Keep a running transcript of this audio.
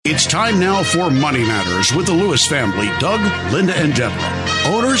It's time now for Money Matters with the Lewis family, Doug, Linda, and Deborah,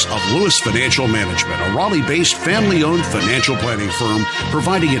 owners of Lewis Financial Management, a Raleigh-based family-owned financial planning firm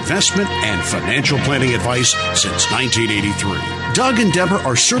providing investment and financial planning advice since 1983. Doug and Deborah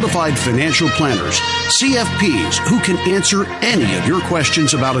are certified financial planners, CFPs, who can answer any of your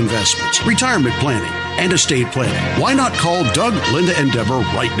questions about investments, retirement planning, and estate planning. Why not call Doug, Linda, and Deborah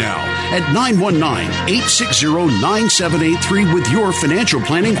right now at 919-860-9783 with your financial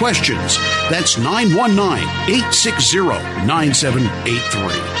planning questions. That's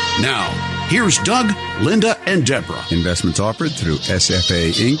 919-860-9783. Now, here's Doug, Linda, and Deborah. Investments offered through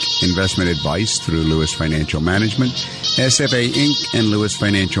SFA Inc. Investment advice through Lewis Financial Management. SFA Inc. and Lewis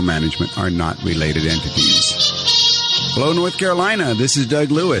Financial Management are not related entities. Hello, North Carolina. This is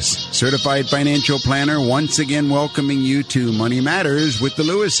Doug Lewis, certified financial planner, once again welcoming you to Money Matters with the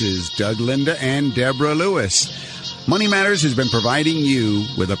Lewises, Doug, Linda, and Deborah Lewis. Money Matters has been providing you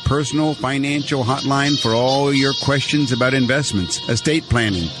with a personal financial hotline for all your questions about investments, estate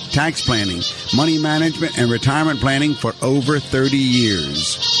planning, tax planning, money management, and retirement planning for over 30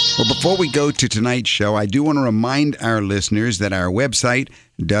 years. Well, before we go to tonight's show, I do want to remind our listeners that our website,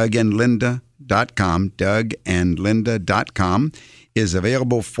 dougandlinda.com, dougandlinda.com, is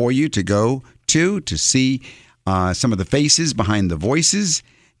available for you to go to see some of the faces behind the voices,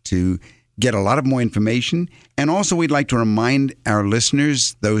 to get a lot of more information. And also, we'd like to remind our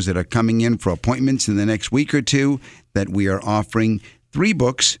listeners, those that are coming in for appointments in the next week or two, that we are offering 3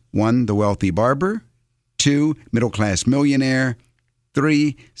 books. 1, The Wealthy Barber. 2, Middle Class Millionaire.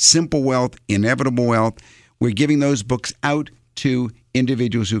 3, Simple Wealth, Inevitable Wealth. We're giving those books out to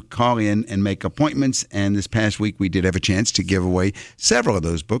individuals who call in and make appointments. And this past week, we did have a chance to give away several of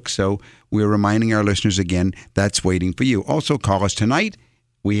those books. So we're reminding our listeners again, that's waiting for you. Also, call us tonight.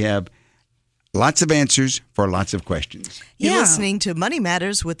 We have lots of answers for lots of questions. You're listening to Money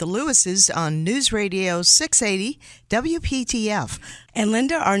Matters with the Lewises on News Radio 680 WPTF. And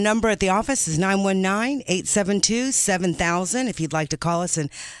Linda, our number at the office is 919-872-7000. If you'd like to call us, and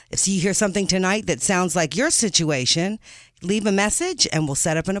if you hear something tonight that sounds like your situation, leave a message and we'll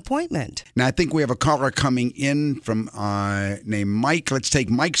set up an appointment. Now, I think we have a caller coming in from named Mike. Let's take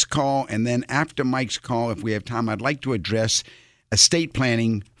Mike's call, and then after Mike's call, if we have time, I'd like to address estate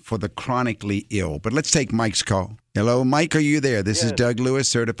planning for the chronically ill. But let's take Mike's call. Hello, Mike, are you there? This is Doug Lewis,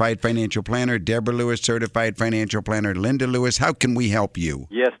 certified financial planner. Deborah Lewis, certified financial planner. Linda Lewis, how can we help you?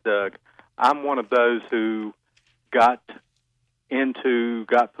 Yes, Doug. I'm one of those who got put into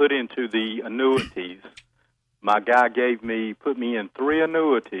the annuities. My guy put me in 3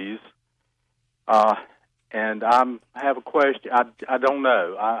 annuities, and I have a question. I don't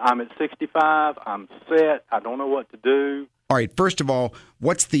know. I'm at 65. I'm set. I don't know what to do. All right. First of all,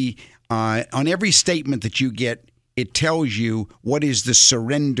 what's the on every statement that you get, it tells you what is the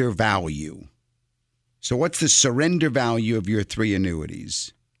surrender value. So what's the surrender value of your 3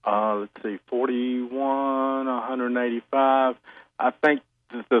 annuities? Let's see, 41, 185. I think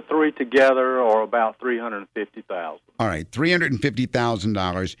the 3 together are about $350,000. All right,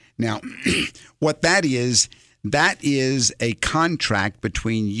 $350,000. Now, what that is a contract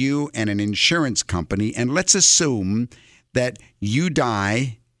between you and an insurance company, and let's assume that you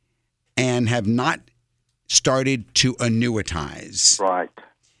die and have not started to annuitize. Right.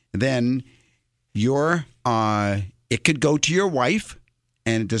 Then it could go to your wife,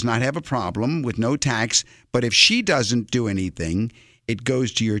 and it does not have a problem with no tax. But if she doesn't do anything, it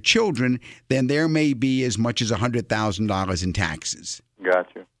goes to your children, then there may be as much as $100,000 in taxes.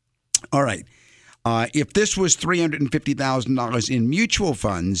 Gotcha. All right. If this was $350,000 in mutual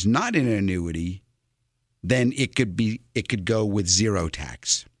funds, not in an annuity, then it could go with 0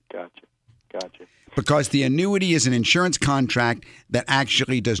 tax. Gotcha. Because the annuity is an insurance contract that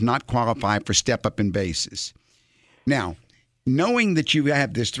actually does not qualify for step-up in basis. Now, knowing that you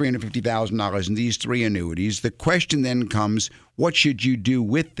have this $350,000 in these 3 annuities, the question then comes, what should you do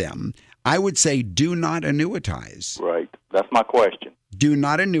with them? I would say do not annuitize. Right. That's my question. Do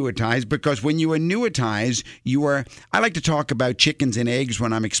not annuitize, because when you annuitize, I like to talk about chickens and eggs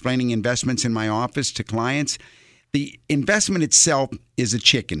when I'm explaining investments in my office to clients. The investment itself is a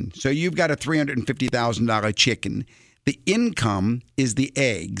chicken. So you've got a $350,000 chicken. The income is the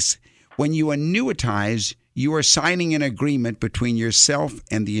eggs. When you annuitize, you are signing an agreement between yourself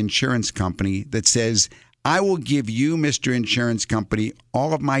and the insurance company that says, I will give you, Mr. Insurance Company,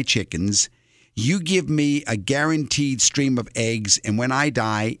 all of my chickens. You give me a guaranteed stream of eggs, and when I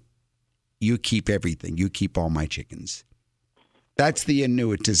die, you keep everything. You keep all my chickens. That's the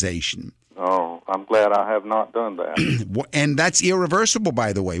annuitization. Oh, I'm glad I have not done that. And that's irreversible,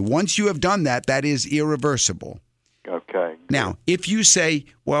 by the way. Once you have done that, that is irreversible. Okay, Now, if you say,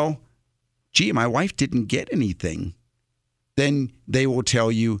 well, gee, my wife didn't get anything, then they will tell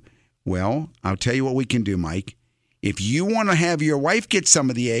you, well, I'll tell you what we can do, Mike. If you want to have your wife get some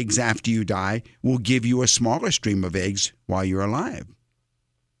of the eggs after you die, we'll give you a smaller stream of eggs while you're alive.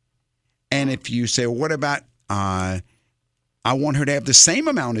 And if you say, well, what about I want her to have the same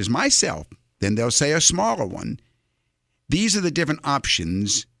amount as myself, then they'll say a smaller one. These are the different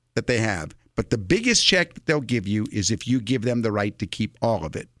options that they have. But the biggest check that they'll give you is if you give them the right to keep all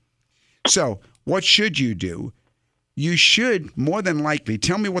of it. So what should you do? You should, more than likely,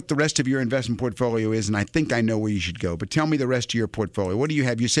 tell me what the rest of your investment portfolio is, and I think I know where you should go. But tell me the rest of your portfolio. What do you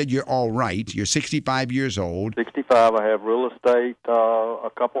have? You said you're all right. You're 65 years old. 65. I have real estate, a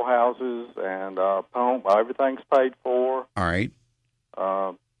couple houses, and home. Everything's paid for. All right.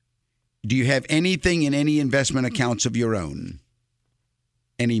 Do you have anything in any investment accounts of your own?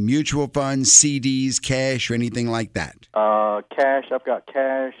 Any mutual funds, CDs, cash, or anything like that? Cash. I've got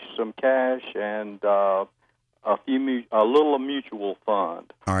cash, some cash, and a little mutual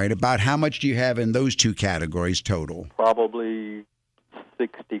fund. All right. About how much do you have in those two categories total? Probably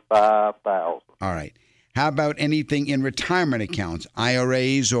 $65,000. All right. How about anything in retirement accounts,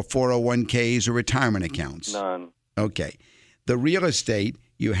 IRAs or 401ks or retirement accounts? None. Okay. The real estate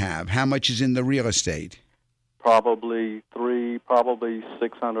you have, how much is in the real estate? Probably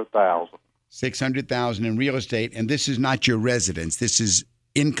 $600,000. $600,000 in real estate, and this is not your residence. This is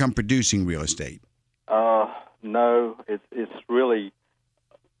income-producing real estate. No, it's really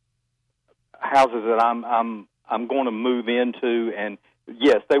houses that I'm going to move into, and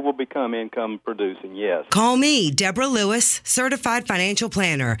yes, they will become income-producing. Yes. Call me, Deborah Lewis, Certified Financial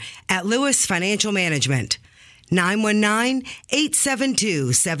Planner at Lewis Financial Management.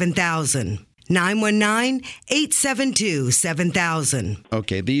 919-872-7000. 919-872-7000.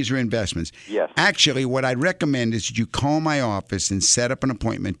 Okay, these are investments. Yes. Actually, what I'd recommend is you call my office and set up an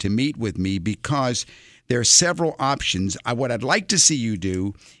appointment to meet with me because there are several options. What I'd like to see you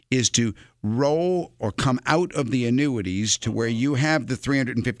do is to roll or come out of the annuities to where you have the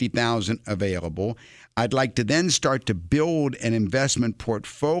 $350,000 available. I'd like to then start to build an investment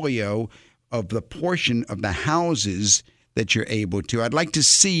portfolio of the portion of the houses that you're able to. I'd like to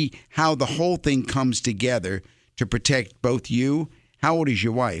see how the whole thing comes together to protect both you. How old is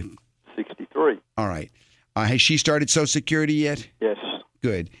your wife? 63. All right. Has she started Social Security yet? Yes.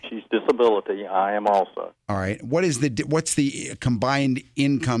 Good. She's disability. I am also. All right. What's the combined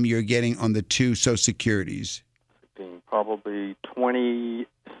income you're getting on the two Social Securities? Probably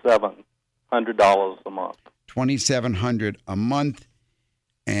 $2,700 a month. $2,700 a month.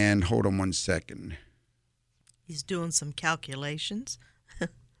 And hold on one second. He's doing some calculations.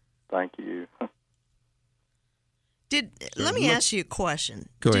 Thank you. Let me ask you a question.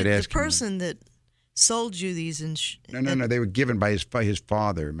 Go ahead, Did ask the person that sold you these No. They were given by his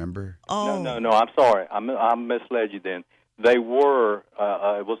father, remember? Oh. No. I'm sorry. I misled you then. They were,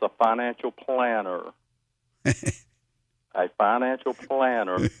 it was a financial planner. A financial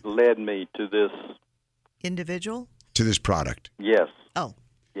planner led me to this. Individual? To this product. Yes. Oh.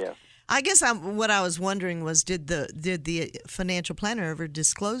 Yes. I guess what I was wondering was, did the financial planner ever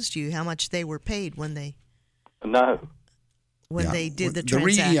disclose to you how much they were paid when they they did the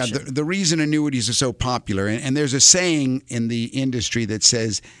transaction? The reason annuities are so popular, and there's a saying in the industry that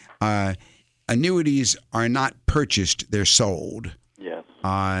says annuities are not purchased, they're sold. Yes.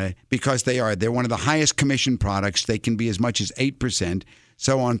 Because they're one of the highest commission products. They can be as much as 8%.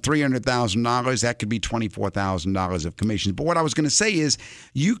 So on $300,000, that could be $24,000 of commissions. But what I was going to say is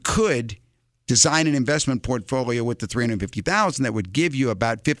you could design an investment portfolio with the $350,000 that would give you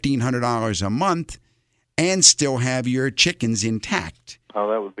about $1,500 a month and still have your chickens intact. Oh,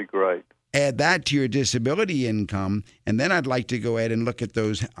 that would be great. Add that to your disability income, and then I'd like to go ahead and look at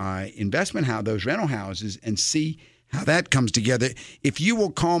those those rental houses and see how that comes together. If you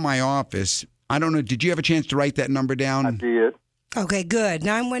will call my office, I don't know, did you have a chance to write that number down? I did. Okay, good.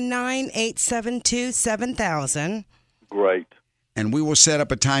 919-872-7000. Great. And we will set up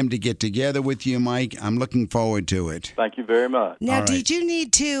a time to get together with you, Mike. I'm looking forward to it. Thank you very much. Now, All right. Did you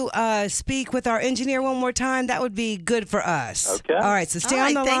need to speak with our engineer one more time? That would be good for us. Okay. All right, so stay All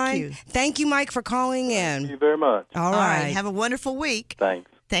on right, the thank line. you. Thank you, Mike, for calling in. Thank you very much. All right. Have a wonderful week.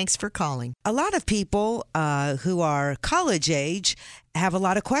 Thanks. Thanks for calling. A lot of people who are college age have a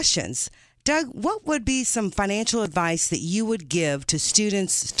lot of questions. Doug, what would be some financial advice that you would give to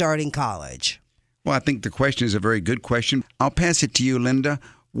students starting college? Well, I think the question is a very good question. I'll pass it to you, Linda.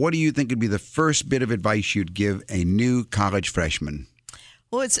 What do you think would be the first bit of advice you'd give a new college freshman?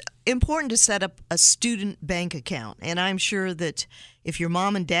 Well, it's important to set up a student bank account. And I'm sure that if your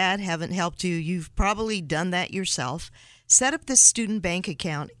mom and dad haven't helped you, you've probably done that yourself. Set up this student bank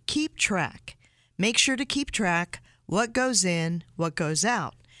account. Keep track. Make sure to keep track what goes in, what goes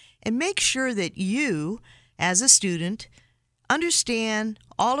out. And make sure that you, as a student, understand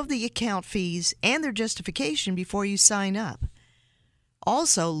all of the account fees and their justification before you sign up.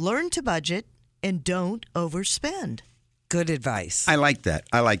 Also, learn to budget and don't overspend. Good advice. I like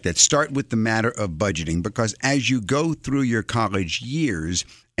that. Start with the matter of budgeting, because as you go through your college years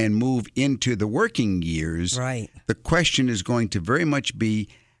and move into the working years, right, the question is going to very much be,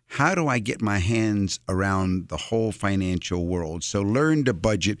 how do I get my hands around the whole financial world? So learn to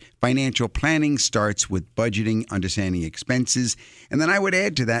budget. Financial planning starts with budgeting, understanding expenses. And then I would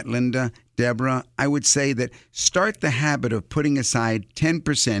add to that, Linda, Deborah, I would say that start the habit of putting aside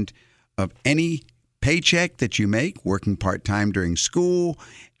 10% of any paycheck that you make, working part-time during school.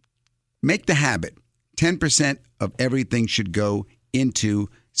 Make the habit. 10% of everything should go into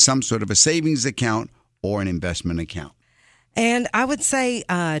some sort of a savings account or an investment account. And I would say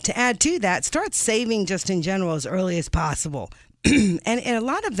to add to that, start saving just in general as early as possible. and a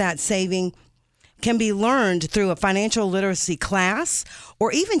lot of that saving can be learned through a financial literacy class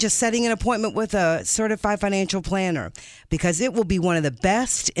or even just setting an appointment with a certified financial planner, because it will be one of the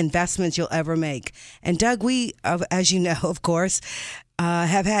best investments you'll ever make. And Doug, we, as you know, of course,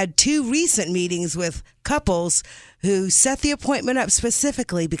 have had 2 recent meetings with couples who set the appointment up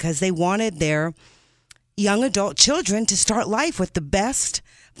specifically because they wanted their young adult children to start life with the best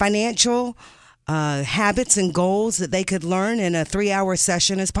financial habits and goals that they could learn in a 3-hour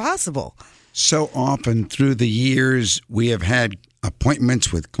session as possible. So often through the years, we have had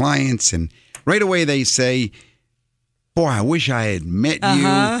appointments with clients, and right away they say, boy, I wish I had met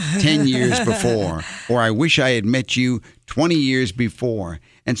you 10 years before, or I wish I had met you 20 years before.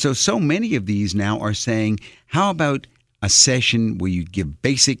 And so many of these now are saying, how about a session where you give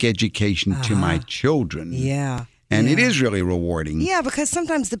basic education to my children? Yeah. And it is really rewarding. Yeah, because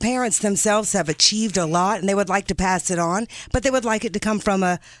sometimes the parents themselves have achieved a lot and they would like to pass it on, but they would like it to come from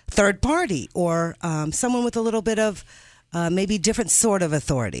a third party or someone with a little bit of maybe different sort of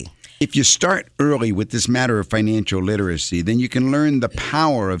authority. If you start early with this matter of financial literacy, then you can learn the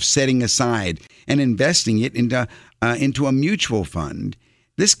power of setting aside and investing it into a mutual fund.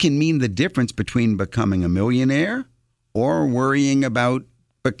 This can mean the difference between becoming a millionaire or worrying about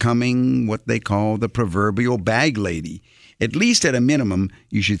becoming what they call the proverbial bag lady. At least at a minimum,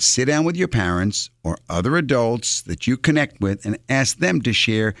 you should sit down with your parents or other adults that you connect with and ask them to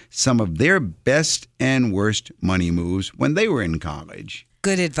share some of their best and worst money moves when they were in college.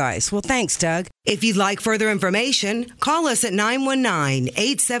 Good advice. Well, thanks, Doug. If you'd like further information, call us at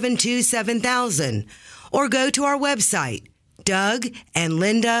 919-872-7000 or go to our website,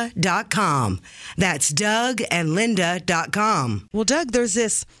 DougandLinda.com. That's DougandLinda.com. Well, Doug, there's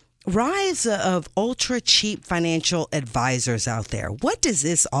this rise of ultra cheap financial advisors out there. What is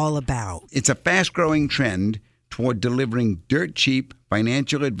this all about? It's a fast-growing trend toward delivering dirt cheap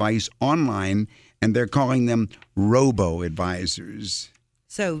financial advice online, and they're calling them robo-advisors.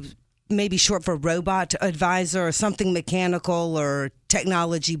 So maybe short for robot advisor or something mechanical or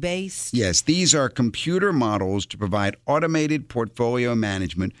technology based? Yes, these are computer models to provide automated portfolio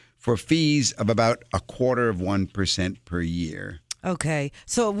management for fees of about 0.25% per year. Okay.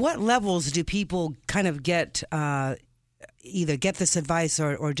 So at what levels do people kind of get either get this advice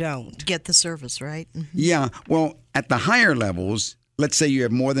or don't? Get the service, right? Mm-hmm. Yeah. Well, at the higher levels, let's say you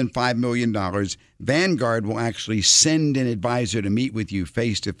have more than $5 million, Vanguard will actually send an advisor to meet with you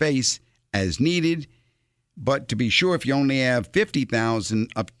face-to-face as needed. But to be sure, if you only have $50,000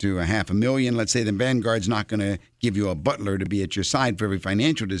 up to $500,000, let's say, then Vanguard's not going to give you a butler to be at your side for every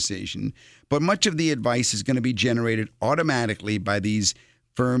financial decision. But much of the advice is going to be generated automatically by these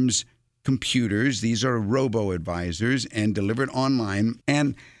firms' computers. These are robo-advisors and delivered online.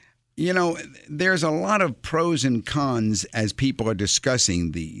 And you know, there's a lot of pros and cons as people are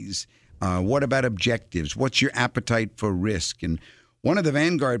discussing these. What about objectives? What's your appetite for risk? And one of the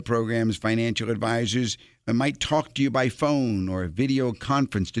Vanguard program's financial advisors might talk to you by phone or video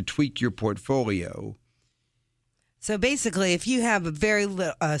conference to tweak your portfolio. So basically, if you have a very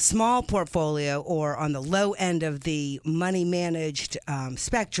small portfolio or on the low end of the money managed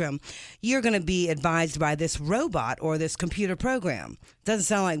spectrum, you're going to be advised by this robot or this computer program. Doesn't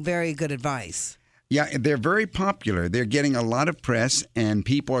sound like very good advice. Yeah, they're very popular. They're getting a lot of press, and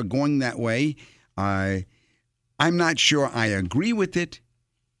people are going that way. I'm not sure I agree with it.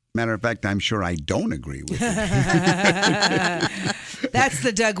 Matter of fact, I'm sure I don't agree with it. That's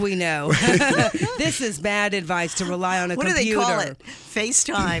the Doug we know. This is bad advice to rely on a What computer. do they call it?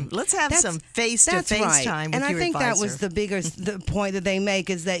 FaceTime. Let's have some face-to-face right. time with and your I think advisor. that was the point that they make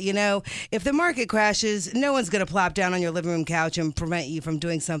is that, if the market crashes, no one's going to plop down on your living room couch and prevent you from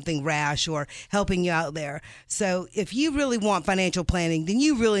doing something rash or helping you out there. So if you really want financial planning, then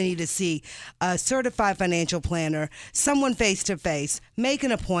you really need to see a certified financial planner, someone face-to-face, make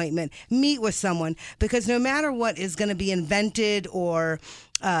an appointment, meet with someone, because no matter what is going to be invented or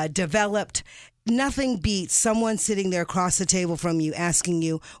developed, nothing beats someone sitting there across the table from you asking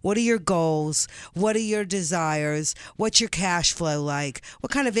you, what are your goals? What are your desires? What's your cash flow like?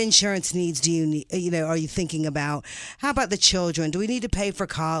 What kind of insurance needs do you need, are you thinking about? How about the children? Do we need to pay for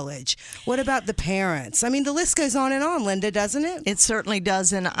college? What about the parents? I mean, the list goes on and on, Linda, doesn't it? It certainly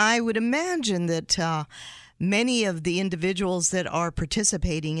does. And I would imagine that many of the individuals that are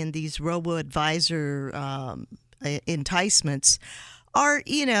participating in these robo-advisor enticements are,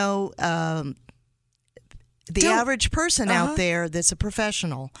 the average person out there that's a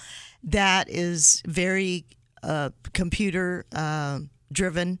professional that is very computer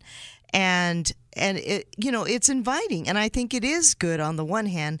driven, and it, it's inviting. And I think it is good on the one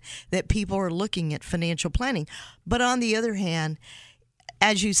hand that people are looking at financial planning, but on the other hand,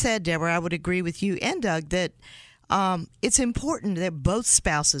 as you said, Deborah, I would agree with you and Doug that it's important that both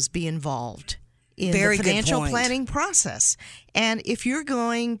spouses be involved in the financial planning process. And if you're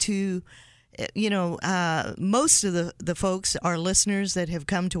going to, most of the folks, our listeners that have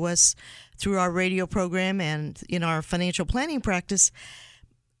come to us through our radio program and in our financial planning practice,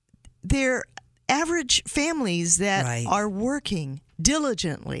 they're average families that are working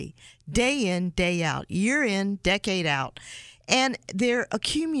diligently, day in, day out, year in, decade out, and they're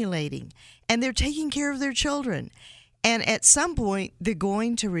accumulating, and they're taking care of their children. And at some point, they're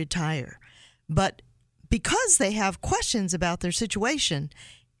going to retire. But because they have questions about their situation,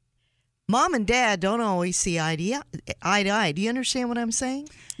 Mom and Dad don't always see eye to eye. Do you understand what I'm saying?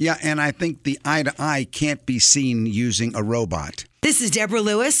 Yeah, and I think the eye to eye can't be seen using a robot. This is Deborah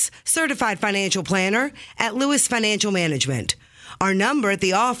Lewis, certified financial planner at Lewis Financial Management. Our number at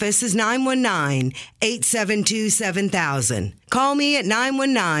the office is 919-872-7000. Call me at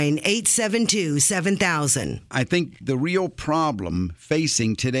 919-872-7000. I think the real problem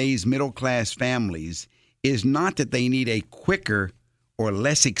facing today's middle-class families is not that they need a quicker or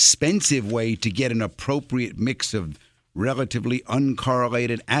less expensive way to get an appropriate mix of relatively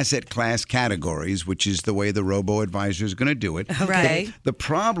uncorrelated asset class categories, which is the way the robo-advisor is going to do it. Okay. The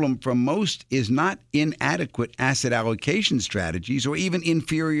problem for most is not inadequate asset allocation strategies or even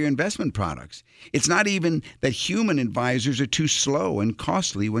inferior investment products. It's not even that human advisors are too slow and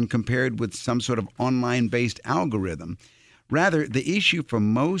costly when compared with some sort of online-based algorithm. Rather, the issue for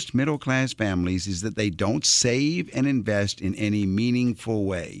most middle-class families is that they don't save and invest in any meaningful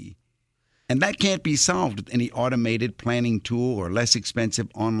way. And that can't be solved with any automated planning tool or less expensive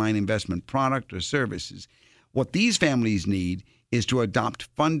online investment product or services. What these families need is to adopt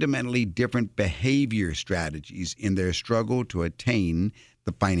fundamentally different behavior strategies in their struggle to attain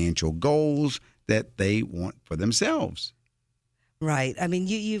the financial goals that they want for themselves. Right. I mean,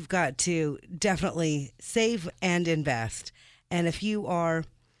 you've got to definitely save and invest. And if you are,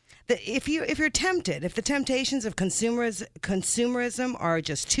 if you're tempted, if the temptations of consumerism are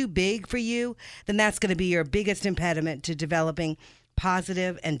just too big for you, then that's going to be your biggest impediment to developing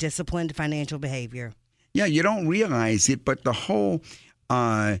positive and disciplined financial behavior. Yeah, you don't realize it, but the whole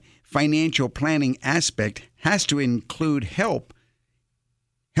financial planning aspect has to include helping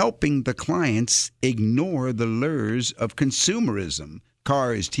the clients ignore the lures of consumerism,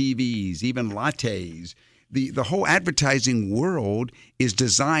 cars, TVs, even lattes. The whole advertising world is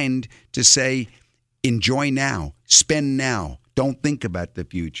designed to say, enjoy now, spend now, don't think about the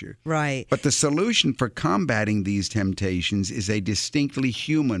future. Right. But the solution for combating these temptations is a distinctly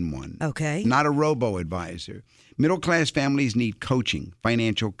human one. Okay. Not a robo-advisor. Middle-class families need coaching,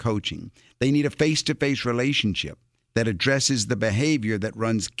 financial coaching. They need a face-to-face relationship that addresses the behavior that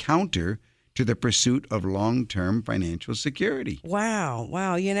runs counter to the pursuit of long-term financial security. Wow.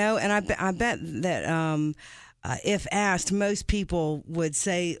 And I bet that if asked, most people would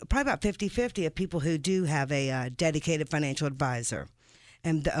say probably about 50-50 of people who do have a dedicated financial advisor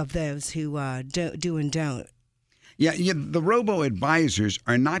and of those who do and don't. Yeah, the robo-advisors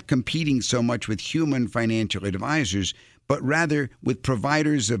are not competing so much with human financial advisors, but rather with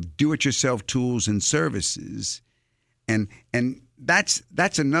providers of do-it-yourself tools and services. And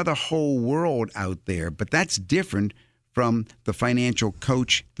that's another whole world out there, but that's different from the financial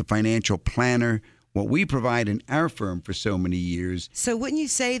coach, the financial planner, what we provide in our firm for so many years. So wouldn't you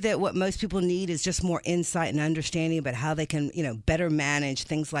say that what most people need is just more insight and understanding about how they can, better manage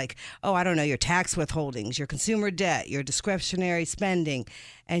things like, your tax withholdings, your consumer debt, your discretionary spending,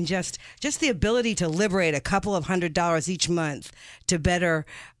 and just the ability to liberate a couple of $100s each month to better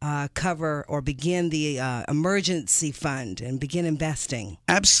cover or begin the emergency fund and begin investing?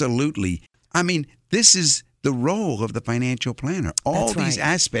 Absolutely. I mean, this is the role of the financial planner. All That's these right.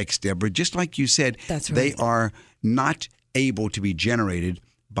 aspects, Deborah, just like you said, That's they right. are not able to be generated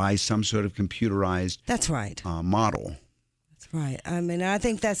by some sort of computerized That's right. model. That's right. I mean, I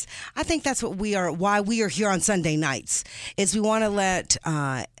think that's what why we are here on Sunday nights, is we want to let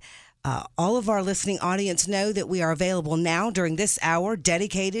all of our listening audience know that we are available now during this hour,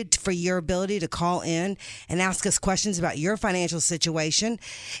 dedicated for your ability to call in and ask us questions about your financial situation.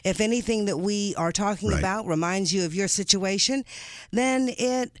 If anything that we are talking Right. about reminds you of your situation, then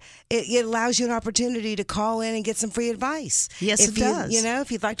it allows you an opportunity to call in and get some free advice. Yes, if it does.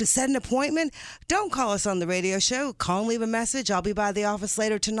 If you'd like to set an appointment, don't call us on the radio show. Call and leave a message. I'll be by the office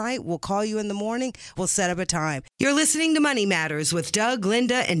later tonight. We'll call you in the morning. We'll set up a time. You're listening to Money Matters with Doug,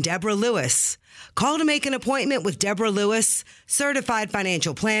 Linda, and Deborah Lewis. Call to make an appointment with Deborah Lewis, certified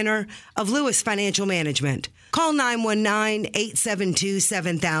financial planner of Lewis Financial Management. Call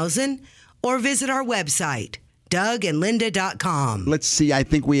 919-872-7000 or visit our website, DougAndLinda.com. Let's see. I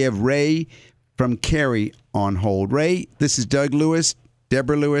think we have Ray from Cary on hold. Ray, this is Doug Lewis,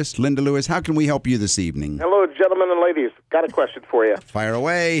 Deborah Lewis, Linda Lewis. How can we help you this evening? Hello, gentlemen and ladies. Got a question for you. Fire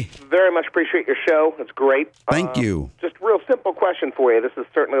away. Very much appreciate your show. It's great. Thank you. Just a real simple question for you. This is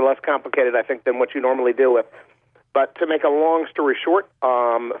certainly less complicated, I think, than what you normally deal with. But to make a long story short,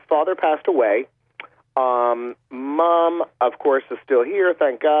 father passed away. Mom, of course, is still here,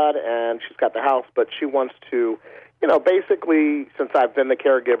 thank God, and she's got the house, but she wants to, basically, since I've been the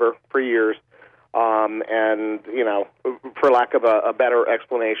caregiver for years, and, for lack of a better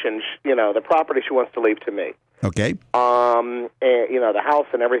explanation, the property she wants to leave to me. Okay. And, the house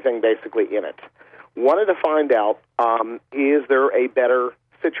and everything basically in it. Wanted to find out, is there a better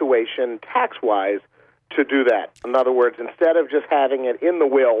situation tax-wise to do that? In other words, instead of just having it in the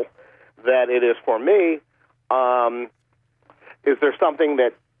will that it is for me, is there something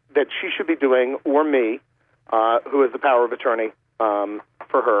that she should be doing, or me, who is the power of attorney for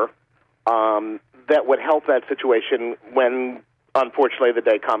her, that would help that situation when, unfortunately, the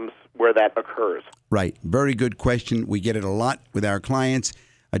day comes where that occurs? Right. Very good question. We get it a lot with our clients.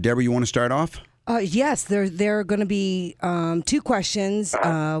 Deborah, you want to start off? Yes, there are going to be two questions.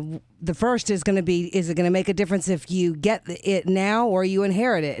 The first is going to be, is it going to make a difference if you get it now or you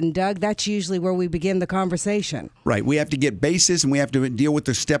inherit it? And Doug, that's usually where we begin the conversation. Right. We have to get basis, and we have to deal with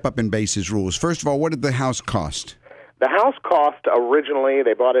the step-up in basis rules. First of all, what did the house cost? The house cost originally,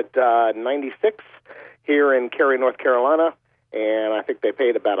 they bought it '96 here in Cary, North Carolina, and I think they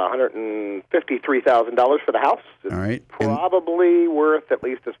paid about $153,000 for the house. It's All right. probably worth, at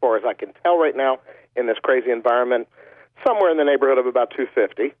least as far as I can tell right now, in this crazy environment, somewhere in the neighborhood of about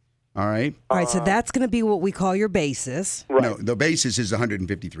 $250,000. All right. All right, so that's going to be what we call your basis. Right. No, the basis is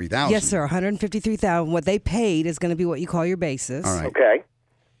 $153,000. Yes, sir, $153,000. What they paid is going to be what you call your basis. All right. Okay.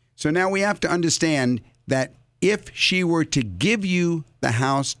 So now we have to understand that if she were to give you the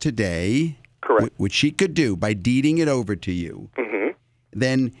house today, Correct. which she could do by deeding it over to you,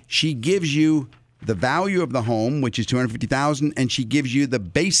 then she gives you the value of the home, which is $250,000, and she gives you the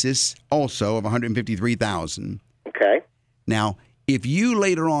basis also of $153,000. Okay. Now, if you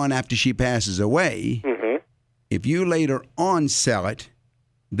later on, after she passes away, if you later on sell it,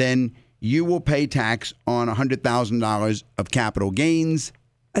 then you will pay tax on $100,000 of capital gains.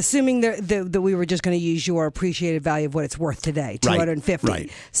 Assuming that we were just going to use your appreciated value of what it's worth today, Right, $250,000.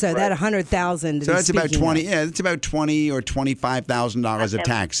 right. So that $100,000. So that's about speaking of. it's about $20,000 or $25,000 of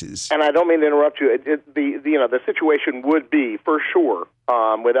taxes. And I don't mean to interrupt you. The situation would be, for sure,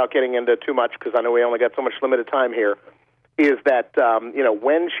 without getting into too much, because I know we only got so much limited time here, is that,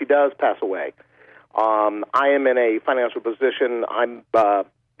 when she does pass away, I am in a financial position. I'm,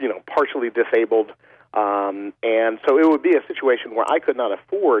 partially disabled. And so it would be a situation where I could not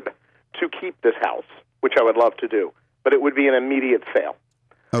afford to keep this house, which I would love to do, but it would be an immediate sale.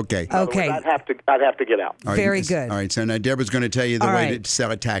 Okay. Okay. I'd have to get out. All right, Very good. All right. So now Deborah's going to tell you the All way right. to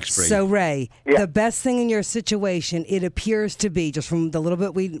sell it tax-free. So, Ray, Yeah. the best thing in your situation, it appears to be, just from the little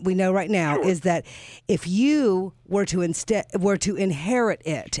bit we know right now, is that if you were to inherit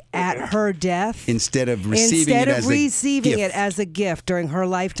it at her death, instead of receiving it as a gift during her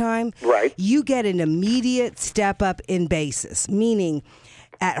lifetime, Right. you get an immediate step up in basis, meaning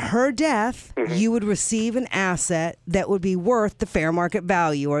At her death, you would receive an asset that would be worth the fair market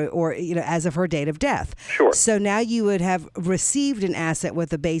value, or as of her date of death. Sure. So now you would have received an asset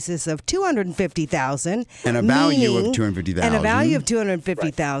with a basis of $250,000 And a value of $250,000. and a value of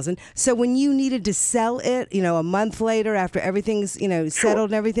 $250,000. So when you needed to sell it, a month later after everything's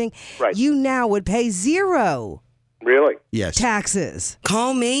settled and everything, Right. you now would pay zero Really? Yes. taxes.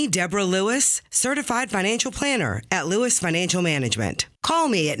 Call me, Deborah Lewis, certified financial planner at Lewis Financial Management. Call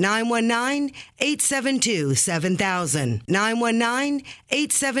me at 919-872-7000.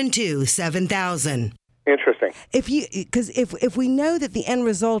 919-872-7000. Interesting. Because if we know that the end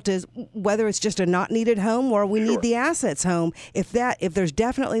result is whether it's just a not needed home or we need the assets home, if there's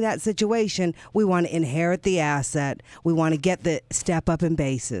definitely that situation, we want to inherit the asset. We want to get the step up in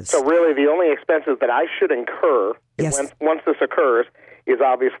basis. So really, the only expenses that I should incur Yes. once this occurs is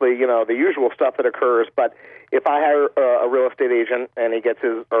obviously the usual stuff that occurs. But if I hire a real estate agent and he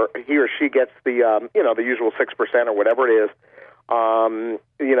or she gets the the usual 6% or whatever it is,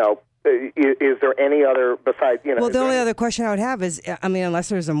 is there any other besides Well, the only other question I would have is, unless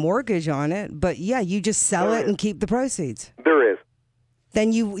there's a mortgage on it, but yeah, you just sell it and keep the proceeds. There is.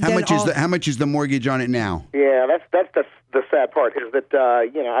 Then you. How much is the mortgage on it now? Yeah, that's the sad part is that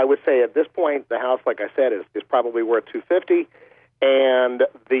I would say at this point the house, like I said, is probably worth $250, and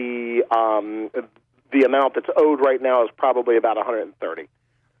the amount that's owed right now is probably about $130.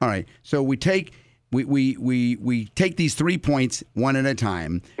 All right. So we take these 3 points one at a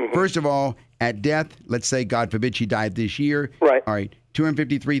time. Mm-hmm. First of all, at death, let's say God forbid she died this year. Right. All right.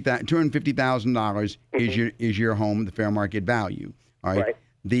 $250,000 is your home, the fair market value. All right. Right.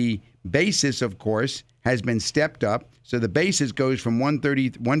 The basis, of course, has been stepped up. So the basis goes from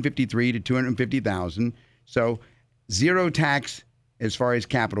 $153,000 to $250,000. So zero tax as far as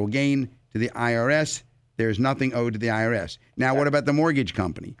capital gain to the IRS. There's nothing owed to the IRS. Now, what about the mortgage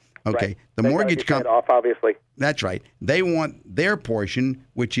company? Okay, Right. the mortgage company. off, obviously. That's right. They want their portion,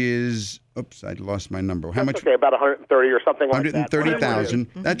 which is I lost my number. How much? Okay, about $130 or something like that. $130,000.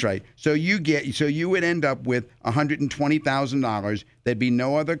 That's right. So you would end up with $120,000. There'd be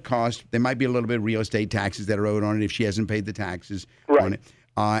no other cost. There might be a little bit of real estate taxes that are owed on it if she hasn't paid the taxes on it.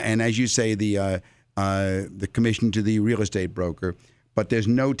 And as you say, the commission to the real estate broker, but there's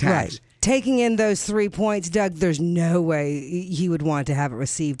no tax. Right. Taking in those 3 points, Doug, there's no way he would want to have it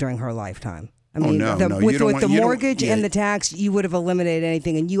received during her lifetime. No. With You don't the want- mortgage and the tax, you would have eliminated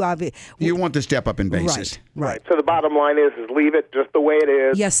anything, and you obviously You want to step up in basis. Right. So the bottom line is leave it just the way it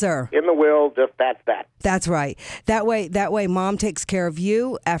is. Yes, sir. In the will, just that's that. That's right. That way, mom takes care of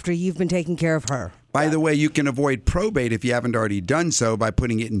you after you've been taking care of her. By the way, you can avoid probate if you haven't already done so by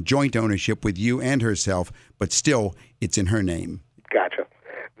putting it in joint ownership with you and herself, but still, it's in her name. Gotcha.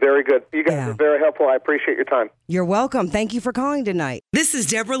 Very good. You guys are very helpful. I appreciate your time. You're welcome. Thank you for calling tonight. This is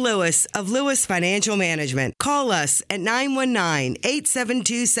Deborah Lewis of Lewis Financial Management. Call us at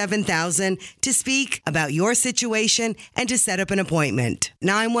 919-872-7000 to speak about your situation and to set up an appointment.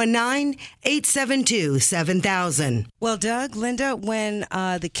 919-872-7000. Well, Doug, Linda, when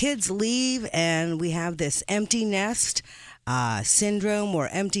the kids leave and we have this empty nest syndrome or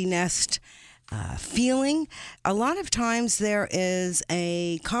empty nest feeling, a lot of times there is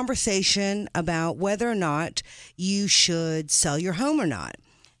a conversation about whether or not you should sell your home or not.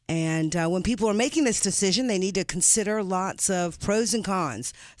 And when people are making this decision, they need to consider lots of pros and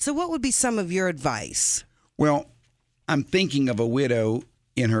cons. So what would be some of your advice? Well, I'm thinking of a widow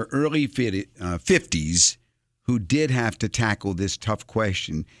in her early 50s who did have to tackle this tough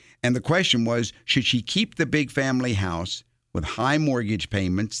question. And the question was, should she keep the big family house with high mortgage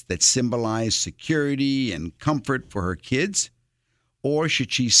payments that symbolize security and comfort for her kids? Or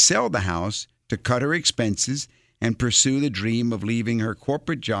should she sell the house to cut her expenses and pursue the dream of leaving her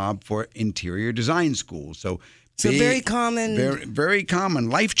corporate job for interior design school? So very common. Very common.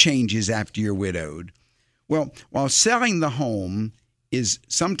 Life changes after you're widowed. Well, while selling the home is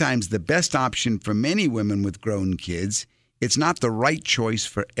sometimes the best option for many women with grown kids, it's not the right choice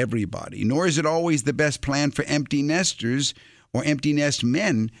for everybody, nor is it always the best plan for empty nesters or empty nest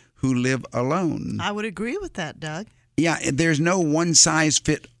men who live alone. I would agree with that, Doug. Yeah, there's no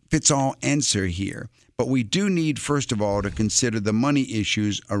one-size-fits-all answer here, but we do need, first of all, to consider the money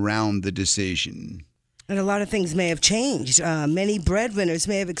issues around the decision. And a lot of things may have changed. Many breadwinners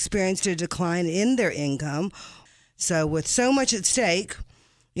may have experienced a decline in their income. So with so much at stake,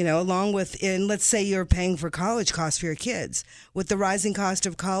 along with, and let's say you're paying for college costs for your kids. With the rising cost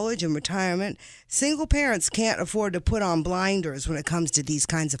of college and retirement, single parents can't afford to put on blinders when it comes to these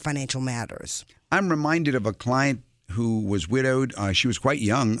kinds of financial matters. I'm reminded of a client who was widowed. She was quite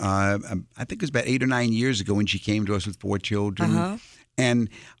young. I think it was about 8 or 9 years ago when she came to us with 4 children. And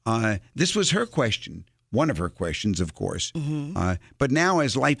this was her question. One of her questions, of course. But now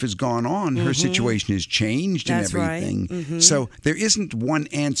as life has gone on, her situation has changed and That's right. everything. So there isn't one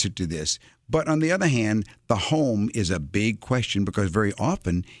answer to this. But on the other hand, the home is a big question because very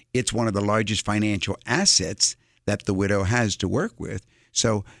often it's one of the largest financial assets that the widow has to work with.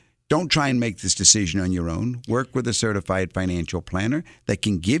 So don't try and make this decision on your own. Work with a certified financial planner that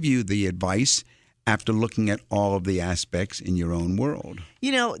can give you the advice after looking at all of the aspects in your own world.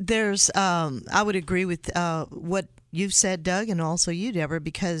 You know, there's, I would agree with what you've said, Doug, and also you, Deborah,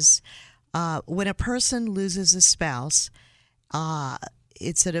 because when a person loses a spouse,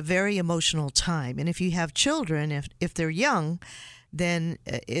 it's at a very emotional time. And if you have children, if they're young, then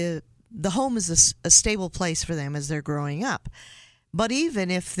the home is a stable place for them as they're growing up. But even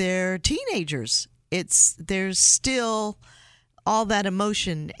if they're teenagers, there's still all that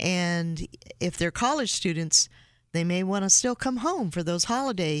emotion, and if they're college students, they may want to still come home for those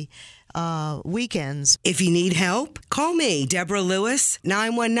holiday weekends. If you need help, call me, Deborah Lewis,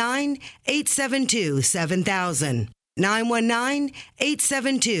 919-872-7000.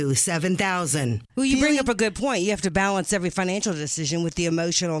 919-872-7000. Well, you bring up a good point. You have to balance every financial decision with the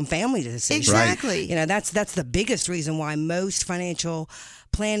emotional and family decision. Exactly. You know, that's the biggest reason why most financial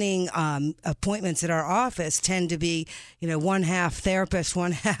planning appointments at our office tend to be, one half therapist,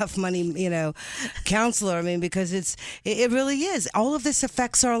 one half money, counselor. I mean, because it really is. All of this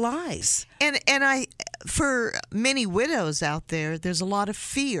affects our lives. And for many widows out there, there's a lot of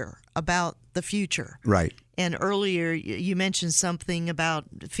fear about the future. Right. And earlier you mentioned something about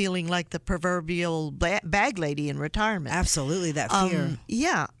feeling like the proverbial bag lady in retirement. Absolutely, that fear.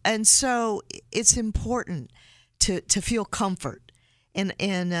 Yeah, and so it's important to feel comfort.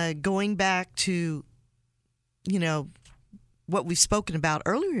 And going back to, what we've spoken about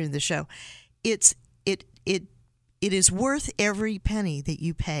earlier in the show, it is worth every penny that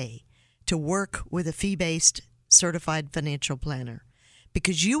you pay to work with a fee-based certified financial planner,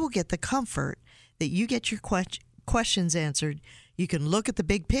 because you will get the comfort that you get your questions answered. You can look at the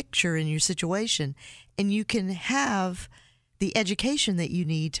big picture in your situation, and you can have the education that you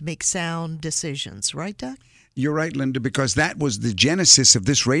need to make sound decisions. Right, Doug? You're right, Linda, because that was the genesis of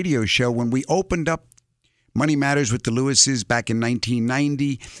this radio show. When we opened up Money Matters with the Lewises back in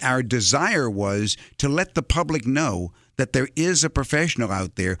 1990, our desire was to let the public know that there is a professional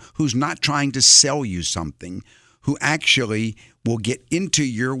out there who's not trying to sell you something, who actually will get into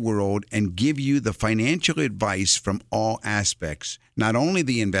your world and give you the financial advice from all aspects, not only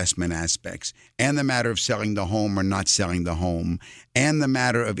the investment aspects and the matter of selling the home or not selling the home and the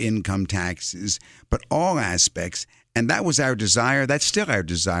matter of income taxes, but all aspects. And that was our desire. That's still our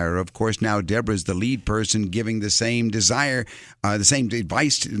desire. Of course, now Deborah's the lead person giving the same desire, the same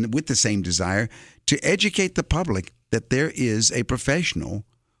advice with the same desire to educate the public that there is a professional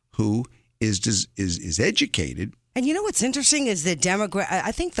who is educated. And you know what's interesting is the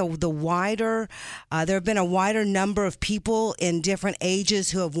I think the wider, there have been a wider number of people in different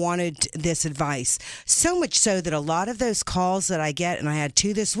ages who have wanted this advice. So much so that a lot of those calls that I get, and I had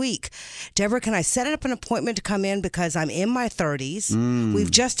 2 this week, Deborah, can I set up an appointment to come in because I'm in my 30s? We've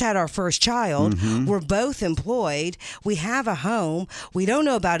just had our first child. We're both employed. We have a home. We don't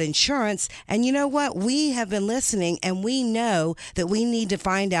know about insurance. And you know what? We have been listening, and we know that we need to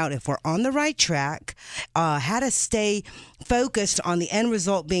find out if we're on the right track, how to stay focused on the end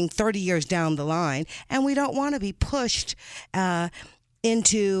result being 30 years down the line, and we don't want to be pushed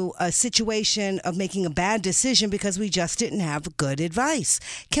into a situation of making a bad decision because we just didn't have good advice.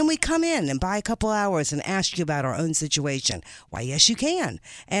 Can we come in and buy a couple hours and ask you about our own situation? Why, yes, you can.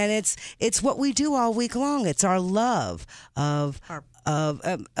 And it's what we do all week long. It's our love of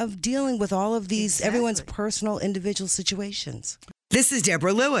dealing with all of these, everyone's personal individual situations. This is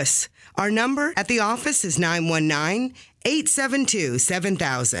Deborah Lewis. Our number at the office is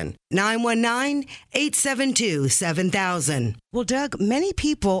 919-872-7000. 919-872-7000. Well, Doug, many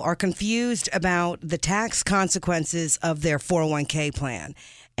people are confused about the tax consequences of their 401k plan.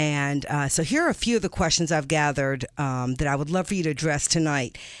 And so here are a few of the questions I've gathered that I would love for you to address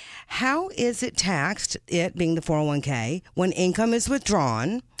tonight. How is it taxed, it being the 401k, when income is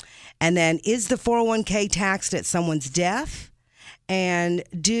withdrawn? And then is the 401k taxed at someone's death? And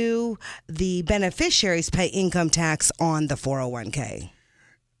do the beneficiaries pay income tax on the 401k?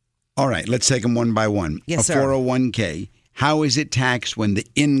 All right, let's take them one by one. Yes, sir. 401k, how is it taxed when the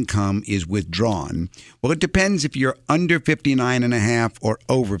income is withdrawn? Well, it depends if you're under 59.5 or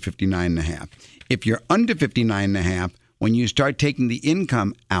over 59.5. If you're under 59.5, when you start taking the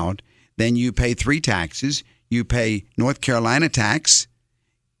income out, then you pay 3 taxes. You pay North Carolina tax,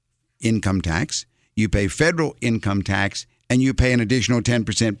 income tax. You pay federal income tax, and you pay an additional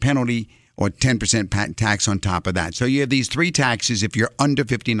 10% penalty or 10% tax on top of that. So you have these three taxes if you're under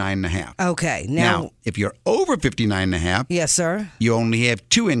 59.5. Okay. Now, if you're over 59.5, yes, sir. you only have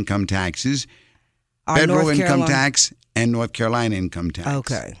two income taxes, Our federal North income Carolina- tax and North Carolina income tax.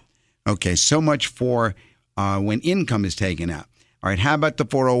 Okay. Okay, so much for when income is taken out. All right, how about the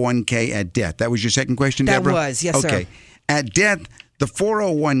 401k at death? That was your second question, That Deborah? was, yes, sir. Okay, at death, the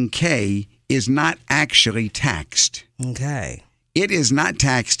 401k is not actually taxed. Okay. It is not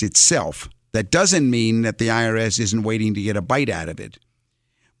taxed itself. That doesn't mean that the IRS isn't waiting to get a bite out of it.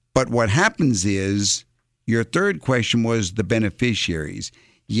 But what happens is, your third question was the beneficiaries.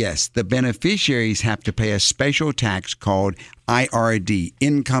 Yes, the beneficiaries have to pay a special tax called IRD,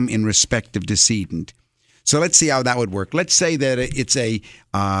 income in respect of decedent. So let's see how that would work. Let's say that it's a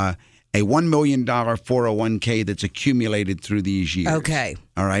 $1 million 401k that's accumulated through these years. Okay.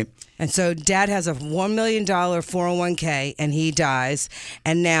 All right. And so Dad has a $1 million 401k and he dies,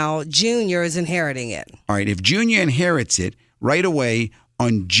 and now Junior is inheriting it. All right. If Junior inherits it, right away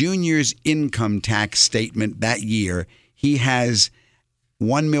on Junior's income tax statement that year, he has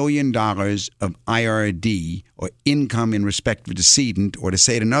 $1 million of IRD, or income in respect of decedent, or to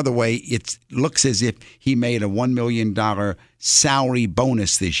say it another way, it looks as if he made a $1 million salary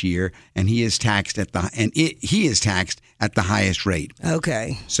bonus this year, and he is taxed at the highest rate.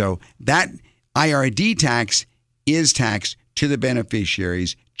 Okay. So that IRD tax is taxed to the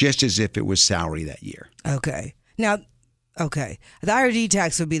beneficiaries just as if it was salary that year. Okay. Now, okay, the IRD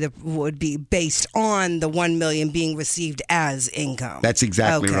tax would be based on the $1 million being received as income. That's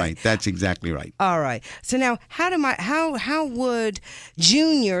exactly Okay. right. That's exactly right. All right. So now, how would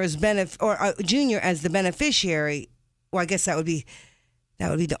Junior's Junior as the beneficiary? Well, I guess that would be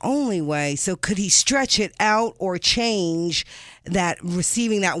the only way. So could he stretch it out or change that,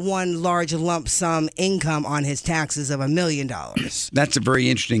 receiving that one large lump sum income on his taxes of $1 million? That's a very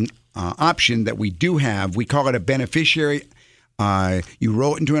interesting option that we do have. We call it a beneficiary. You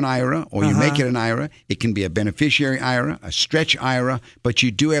roll it into an IRA, or you make it an IRA. It can be a beneficiary IRA, a stretch IRA, but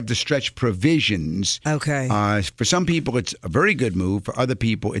you do have the stretch provisions. Okay. For some people, it's a very good move. For other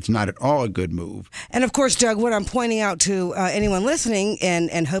people, it's not at all a good move. And of course, Doug, what I'm pointing out to anyone listening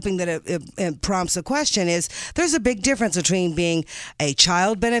and hoping that it prompts a question is, there's a big difference between being a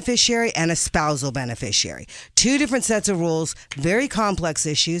child beneficiary and a spousal beneficiary. Two different sets of rules, very complex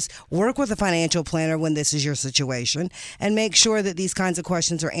issues. Work with a financial planner when this is your situation, and make sure that these kinds of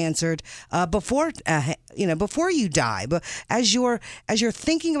questions are answered before you die. But as you're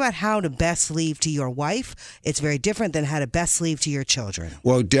thinking about how to best leave to your wife, it's very different than how to best leave to your children.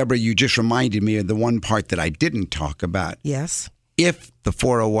 Well, Deborah, you just reminded me of the one part that I didn't talk about. Yes. If the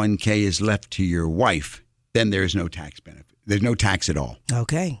 401k is left to your wife, then there's no tax benefit. There's no tax at all.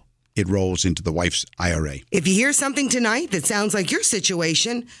 Okay. It rolls into the wife's IRA. If you hear something tonight that sounds like your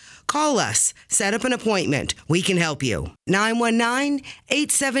situation, call us. Set up an appointment. We can help you.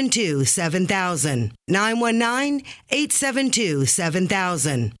 919-872-7000.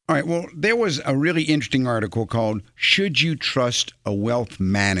 919-872-7000. All right. Well, there was a really interesting article called "Should You Trust a Wealth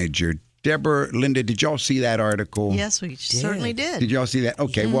Manager?" Deborah, Linda, did y'all see that article? Yes, we certainly did. Did y'all see that?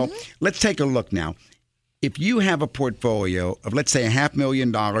 Okay. Well, let's take a look now. If you have a portfolio of, let's say,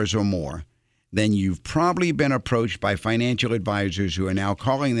 $500,000 or more, then you've probably been approached by financial advisors who are now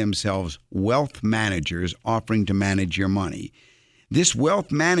calling themselves wealth managers, offering to manage your money. This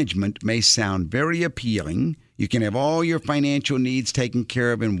wealth management may sound very appealing. You can have all your financial needs taken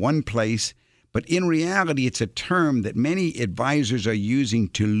care of in one place, but in reality, it's a term that many advisors are using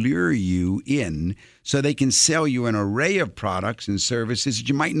to lure you in so they can sell you an array of products and services that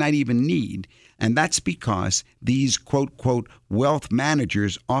you might not even need. And that's because these quote, quote, wealth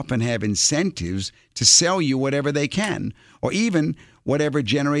managers often have incentives to sell you whatever they can, or even whatever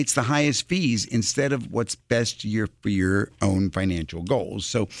generates the highest fees instead of what's best for your own financial goals.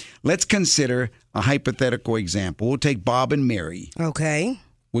 So let's consider a hypothetical example. We'll take Bob and Mary. Okay.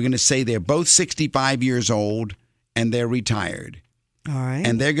 We're going to say they're both 65 years old and they're retired. All right.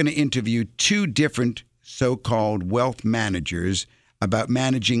 And they're going to interview two different so-called wealth managers about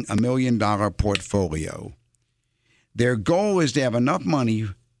managing $1 million portfolio. Their goal is to have enough money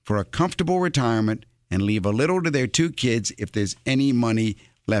for a comfortable retirement and leave a little to their two kids if there's any money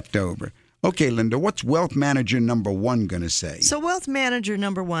left over. Okay, Linda, what's wealth manager number one going to say? So wealth manager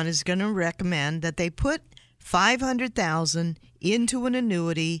number one is going to recommend that they put $500,000 into an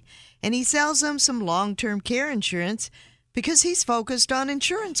annuity, and he sells them some long-term care insurance because he's focused on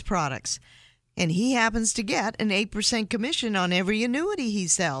insurance products. And he happens to get an 8% commission on every annuity he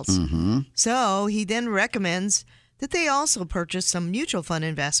sells. Mm-hmm. So he then recommends that they also purchase some mutual fund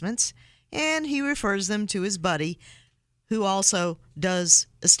investments, and he refers them to his buddy, who also does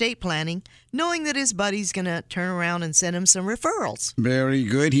estate planning, knowing that his buddy's going to turn around and send him some referrals. Very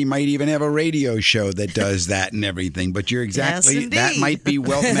good. He might even have a radio show that does that and everything. But you're exactly, Yes, indeed. that might be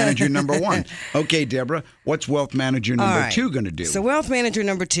wealth manager number one. Okay, Deborah, what's wealth manager number two going to do? So wealth manager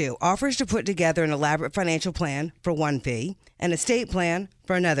number 2 offers to put together an elaborate financial plan for one fee, an estate plan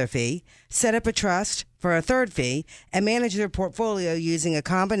for another fee, set up a trust for a third fee, and manage their portfolio using a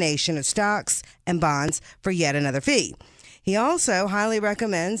combination of stocks and bonds for yet another fee. He also highly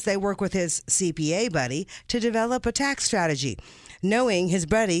recommends they work with his CPA buddy to develop a tax strategy, knowing his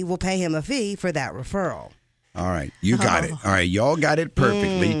buddy will pay him a fee for that referral. All right, you got it. All right, y'all got it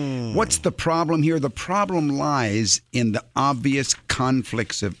perfectly. What's the problem here? The problem lies in the obvious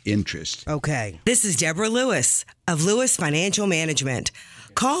conflicts of interest. Okay. This is Deborah Lewis of Lewis Financial Management.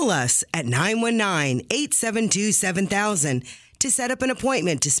 Call us at 919-872-7000 to set up an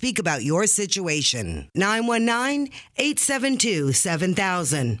appointment to speak about your situation.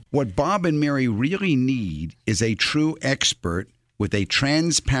 919-872-7000. What Bob and Mary really need is a true expert with a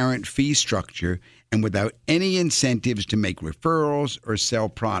transparent fee structure and without any incentives to make referrals or sell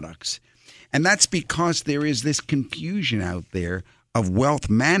products. And that's because there is this confusion out there of wealth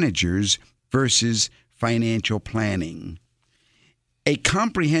managers versus financial planning. A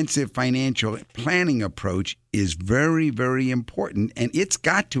comprehensive financial planning approach is very, very important, and it's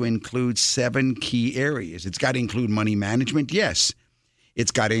got to include 7 key areas. It's got to include money management, yes. It's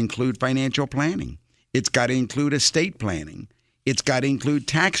got to include financial planning. It's got to include estate planning. It's got to include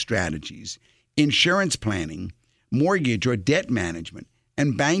tax strategies, insurance planning, mortgage or debt management,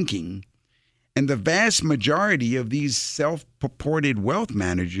 and banking. And the vast majority of these self-purported wealth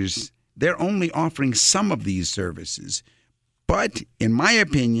managers, they're only offering some of these services. But, in my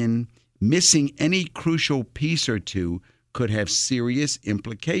opinion, missing any crucial piece or two could have serious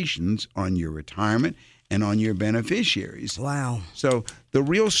implications on your retirement and on your beneficiaries. Wow. So the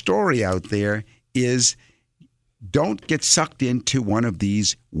real story out there is don't get sucked into one of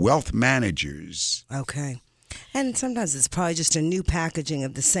these wealth managers. Okay. And sometimes it's probably just a new packaging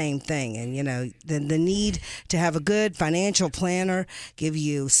of the same thing. And, you know, the need to have a good financial planner give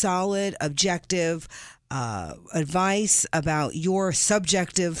you solid, objective advice about your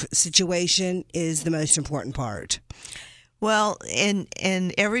subjective situation is the most important part. Well, and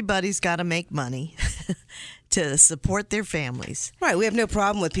everybody's got to make money to support their families. Right. We have no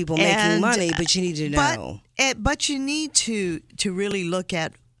problem with people making money, but you need to know. But you need to really look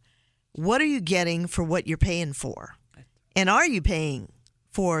at what are you getting for what you're paying for? And are you paying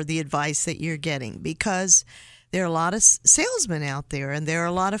for the advice that you're getting? Because there are a lot of salesmen out there, and there are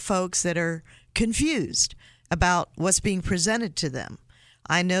a lot of folks that are confused about what's being presented to them.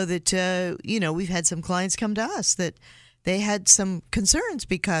 I know that, we've had some clients come to us that they had some concerns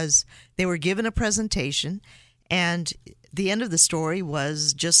because they were given a presentation, and the end of the story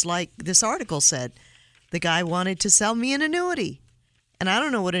was just like this article said. The guy wanted to sell me an annuity, and I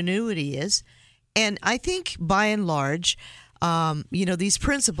don't know what annuity is. And I think by and large, these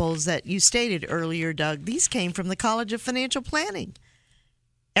principles that you stated earlier, Doug, these came from the College of Financial Planning.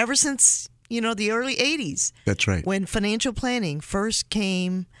 Ever since, the early 80s. That's right. When financial planning first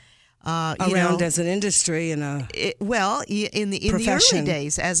came around as an industry and in the early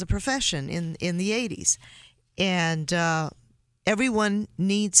days as a profession in the 80s. And everyone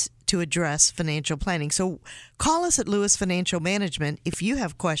needs to address financial planning. So call us at Lewis Financial Management if you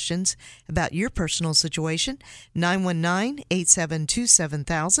have questions about your personal situation.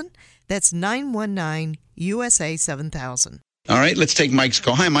 919-872-7000. That's 919-USA-7000. All right, let's take Mike's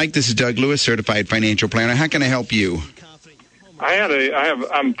call. Hi, Mike. This is Doug Lewis, certified financial planner. How can I help you?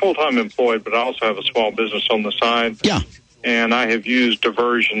 I'm full-time employed, but I also have a small business on the side. Yeah. And I have used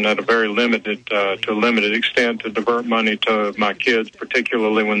diversion at a very limited extent to divert money to my kids,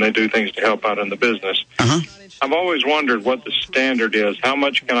 particularly when they do things to help out in the business. Uh-huh. I've always wondered what the standard is. How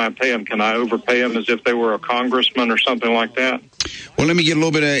much can I pay them? Can I overpay them as if they were a congressman or something like that? Well, let me get a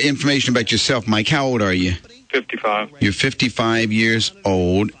little bit of information about yourself, Mike. How old are you? 55. You're 55 years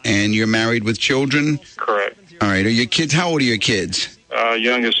old, and you're married with children? Correct. All right. Are your kids, how old are your kids?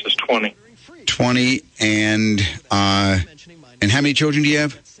 Youngest is 20. 20, and how many children do you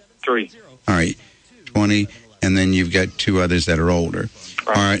have? 3. All right. 20, and then you've got 2 others that are older.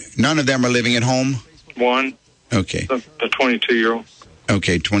 Right. All right. None of them are living at home? 1. Okay. The 22-year-old.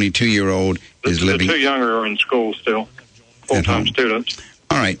 Okay, 22-year-old is living. The 2 younger are in school still, full-time students.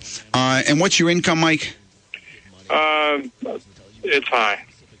 All right. And what's your income, Mike? It's high.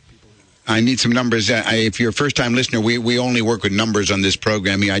 I need some numbers. If you're a first-time listener, we only work with numbers on this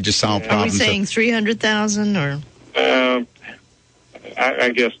program. I just solve problems. Are we saying 300,000 or? I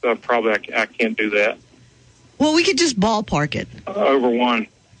guess probably I can't do that. Well, we could just ballpark it. Over 1.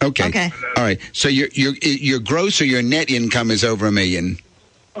 Okay. Okay. All right. So your gross or your net income is over $1 million.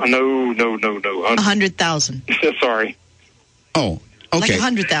 No. 100,000. Sorry. Oh, okay. Like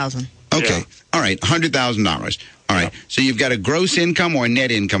 100,000. Okay. Yeah. All right. $100,000. All right. So you've got a gross income or a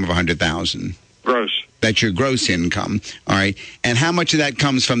net income of 100,000. Gross. That's your gross income. All right. And how much of that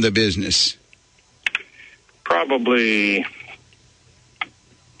comes from the business? Probably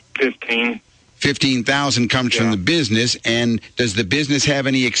 15. 15,000 comes from Yeah. the business. And does the business have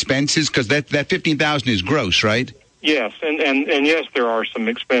any expenses? Because that 15,000 is gross, right? Yes, and yes, there are some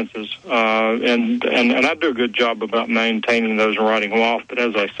expenses, and I do a good job about maintaining those and writing them off. But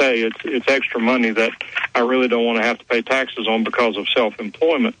as I say, it's extra money that I really don't want to have to pay taxes on because of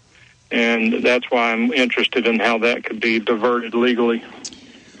self-employment, and that's why I'm interested in how that could be diverted legally.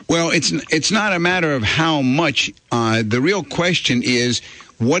 Well, it's not a matter of how much. The real question is,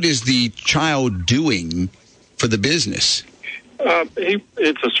 what is the child doing for the business?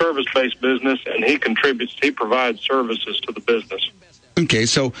 It's a service-based business, and he provides services to the business. Okay,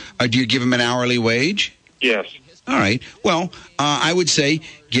 so do you give him an hourly wage? Yes. All right. Well, I would say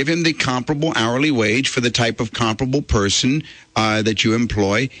give him the comparable hourly wage for the type of comparable person that you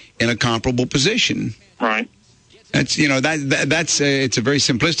employ in a comparable position. Right. That's that's it's a very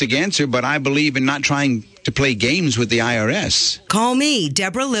simplistic answer, but I believe in not trying to play games with the IRS. Call me,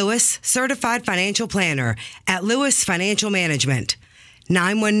 Deborah Lewis, Certified Financial Planner at Lewis Financial Management.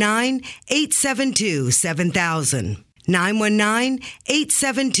 919-872-7000.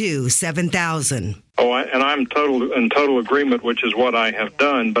 919-872-7000. And I'm in total agreement, which is what I have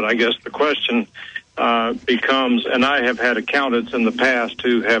done. But I guess the question becomes, and I have had accountants in the past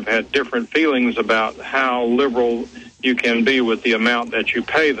who have had different feelings about how liberal you can be with the amount that you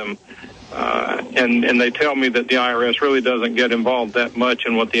pay them. And they tell me that the IRS really doesn't get involved that much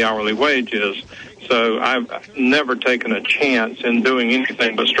in what the hourly wage is. So I've never taken a chance in doing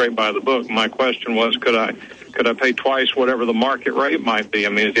anything but straight by the book. My question was, could I pay twice whatever the market rate might be? I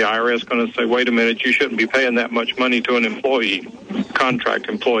mean, is the IRS going to say, wait a minute, you shouldn't be paying that much money to an employee, contract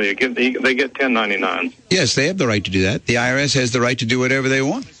employee? They get 1099. Yes, they have the right to do that. The IRS has the right to do whatever they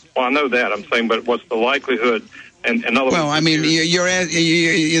want. Well, I know that. I'm saying, but what's the likelihood? And in other well, words, I mean,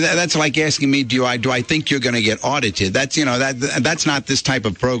 that's like asking me, do I think you're going to get audited? That's that's not this type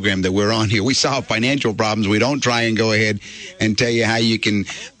of program that we're on here. We solve financial problems. We don't try and go ahead and tell you how you can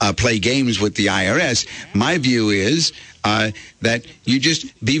play games with the IRS. My view is that you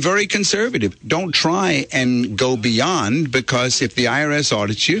just be very conservative. Don't try and go beyond, because if the IRS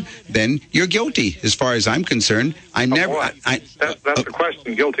audits you, then you're guilty. As far as I'm concerned, that's the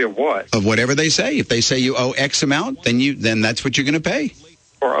question. Guilty of what? Of whatever they say. If they say you owe X amount, then that's what you're going to pay.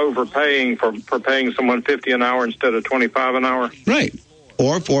 For overpaying, for paying someone $50 an hour instead of $25 an hour. Right.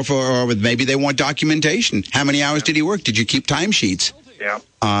 Or maybe they want documentation. How many hours did he work? Did you keep timesheets? Yeah.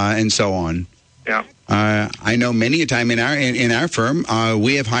 And so on. Yeah. I know many a time in our firm,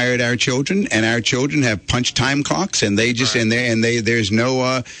 we have hired our children, and our children have punch time clocks, and they just there's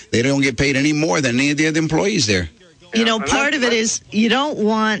no they don't get paid any more than any of the other employees there. You know, part of it is you don't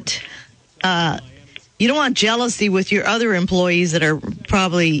want jealousy with your other employees that are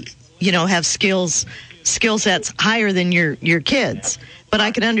probably have skill sets higher than your kids. But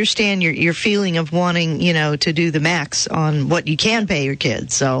I can understand your feeling of wanting, to do the max on what you can pay your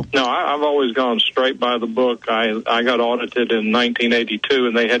kids. So no, I've always gone straight by the book. I got audited in 1982,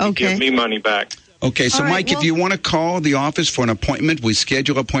 and they had to give me money back. Okay, so Mike, if you want to call the office for an appointment, we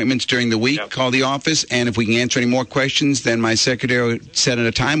schedule appointments during the week. Yep. Call the office, and if we can answer any more questions, then my secretary will set at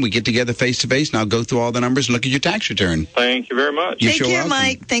a time. We get together face-to-face, and I'll go through all the numbers and look at your tax return. Thank you very much. Take care,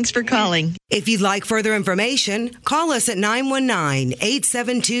 Mike. Thanks for calling. If you'd like further information, call us at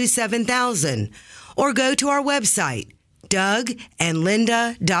 919-872-7000 or go to our website,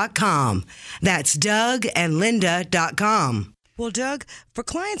 DougAndLinda.com. That's DougAndLinda.com. Well, Doug, for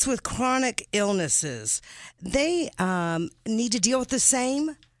clients with chronic illnesses, they need to deal with the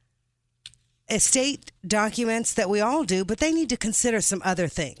same estate documents that we all do, but they need to consider some other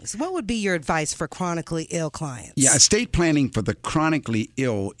things. What would be your advice for chronically ill clients? Yeah, estate planning for the chronically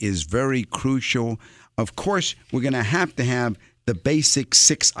ill is very crucial. Of course, we're going to have the basic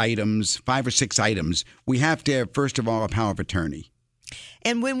 5 or 6 items. We have to have, first of all, a power of attorney.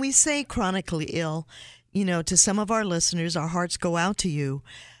 And when we say chronically ill, to some of our listeners, our hearts go out to you.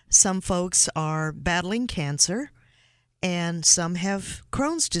 Some folks are battling cancer, and some have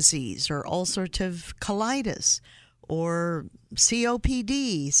Crohn's disease or ulcerative colitis or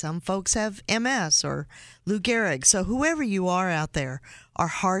COPD. Some folks have MS or Lou Gehrig. So whoever you are out there, our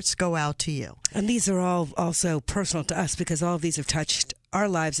hearts go out to you. And these are all also personal to us because all of these have touched our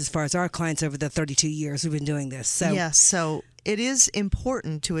lives as far as our clients over the 32 years we've been doing this. So yes, so it is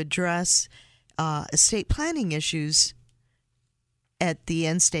important to address estate planning issues at the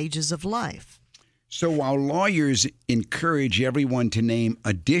end stages of life. So while lawyers encourage everyone to name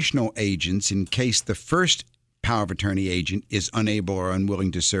additional agents in case the first power of attorney agent is unable or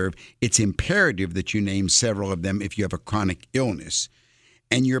unwilling to serve, it's imperative that you name several of them if you have a chronic illness.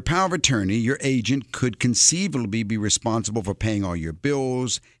 And your power of attorney, your agent, could conceivably be responsible for paying all your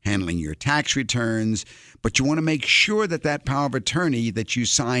bills, handling your tax returns, but you want to make sure that that power of attorney that you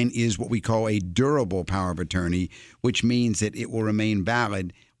sign is what we call a durable power of attorney, which means that it will remain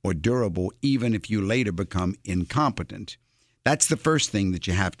valid or durable even if you later become incompetent. That's the first thing that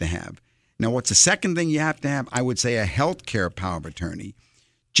you have to have. Now, what's the second thing you have to have? I would say a health care power of attorney.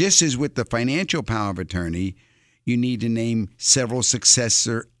 Just as with the financial power of attorney, you need to name several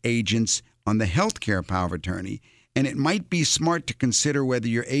successor agents on the health care power of attorney. And it might be smart to consider whether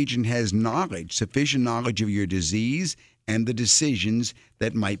your agent has knowledge, sufficient knowledge of your disease and the decisions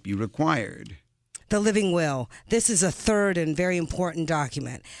that might be required. The living will. This is a third and very important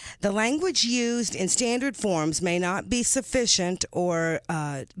document. The language used in standard forms may not be sufficient or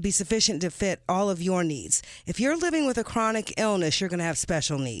be sufficient to fit all of your needs. If you're living with a chronic illness, you're going to have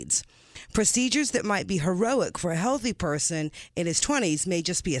special needs. Procedures that might be heroic for a healthy person in his 20s may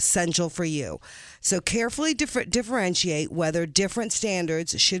just be essential for you. So carefully differentiate whether different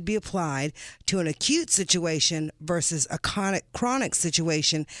standards should be applied to an acute situation versus a chronic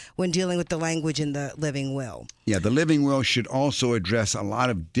situation when dealing with the language in the living will. Yeah, the living will should also address a lot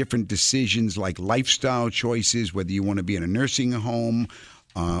of different decisions like lifestyle choices, whether you want to be in a nursing home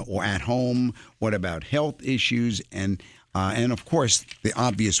or at home. What about health issues? And of course, the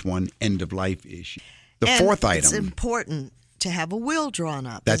obvious one, end-of-life issue. The fourth item. It's important to have a will drawn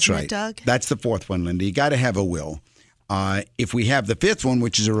up. That's isn't right, it, Doug? That's the fourth one, Linda. You got to have a will. If we have the fifth one,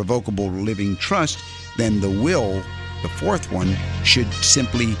 which is a revocable living trust, then the will, the fourth one, should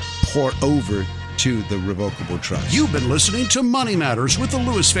simply pour over to the revocable trust. You've been listening to Money Matters with the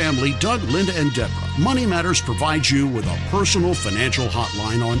Lewis family, Doug, Linda, and Deborah. Money Matters provides you with a personal financial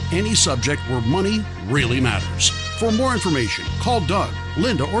hotline on any subject where money really matters. For more information, call Doug,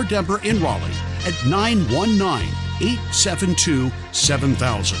 Linda, or Deborah in Raleigh at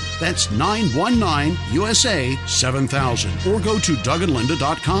 919-872-7000. That's 919-USA-7000. Or go to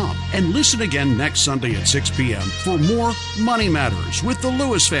DougAndLinda.com and listen again next Sunday at 6 p.m. for more Money Matters with the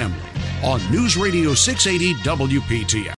Lewis family on News Radio 680 WPTF.